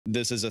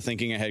this is a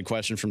thinking ahead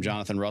question from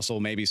Jonathan Russell,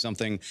 maybe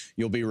something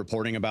you'll be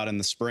reporting about in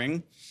the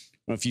spring.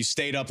 If you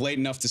stayed up late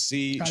enough to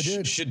see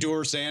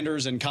Shedeur Sander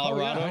in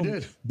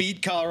Colorado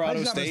beat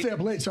Colorado State. I stay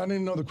up late, so I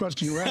didn't know the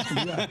question you were asking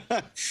me.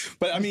 Yeah.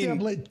 But I mean, stay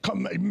up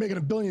late, making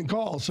a billion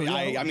calls. So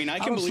I mean, I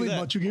can believe that.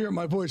 Much. You can hear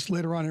my voice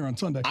later on here on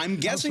Sunday. I'm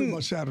guessing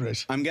much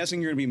Saturdays. I'm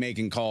guessing you're going to be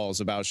making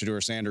calls about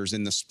Shedeur Sander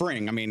in the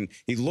spring. I mean,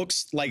 he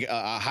looks like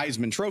a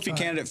Heisman Trophy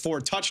candidate, 4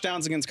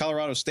 touchdowns against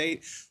Colorado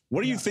State.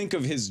 What do you think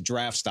of his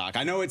draft stock?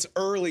 I know it's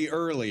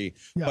early,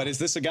 but is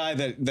this a guy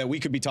that we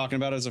could be talking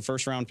about as a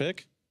first-round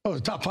pick? Oh, the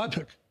top 5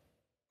 pick.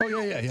 Oh,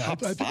 yeah.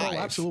 Top 5. Oh,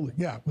 absolutely.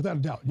 Yeah, without a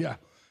doubt. Yeah.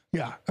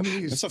 I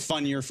mean, it's a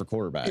fun year for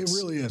quarterbacks. It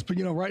really is. But,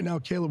 right now,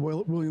 Caleb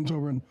Williams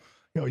over in,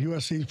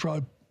 USC is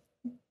probably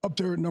up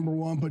there at number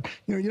 1. But,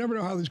 you never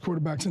know how these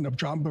quarterbacks end up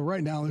dropping. But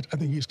right now, I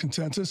think he's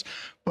consensus.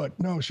 But,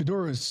 no,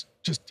 Shedeur is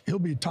he'll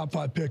be a top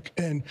 5 pick.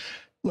 And,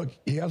 look,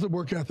 he has a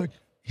work ethic.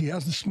 He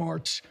has the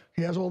smarts.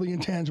 He has all the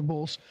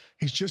intangibles.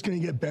 He's just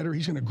going to get better.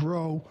 He's going to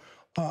grow.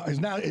 His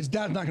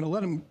dad's not going to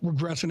let him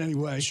regress in any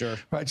way. Sure.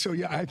 Right. So,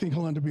 yeah, I think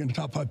he'll end up being a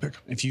top 5 pick.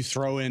 If you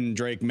throw in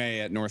Drake May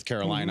at North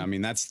Carolina, I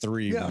mean, that's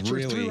 3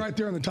 really 3 right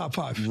there in the top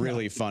 5.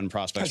 Really fun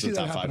prospects in the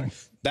top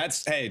 5.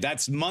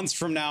 That's months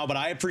from now, but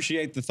I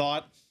appreciate the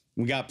thought.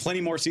 We got plenty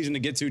more season to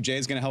get to.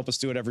 Jay's going to help us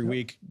do it every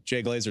week.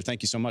 Jay Glazer,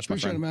 thank you so much, my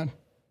friend. Appreciate it, man.